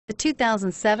The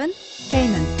 2007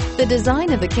 Cayman. The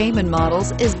design of the Cayman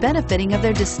models is benefiting of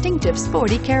their distinctive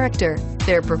sporty character.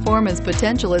 Their performance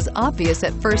potential is obvious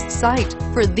at first sight,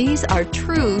 for these are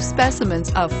true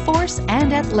specimens of force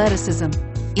and athleticism.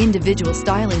 Individual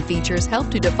styling features help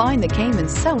to define the Cayman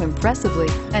so impressively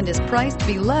and is priced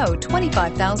below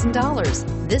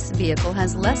 $25,000. This vehicle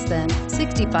has less than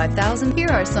 65,000. Here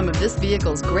are some of this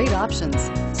vehicle's great options: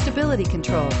 stability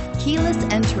control, keyless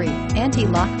entry,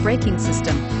 anti-lock braking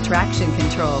system, traction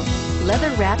control,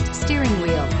 leather-wrapped steering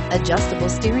wheel, adjustable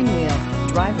steering wheel,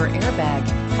 driver airbag,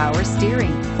 power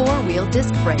steering, four-wheel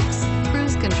disc brakes,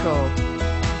 cruise control.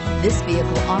 This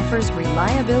vehicle offers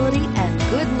reliability and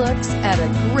good looks at a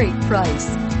great price.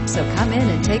 So come in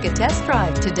and take a test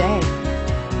drive today.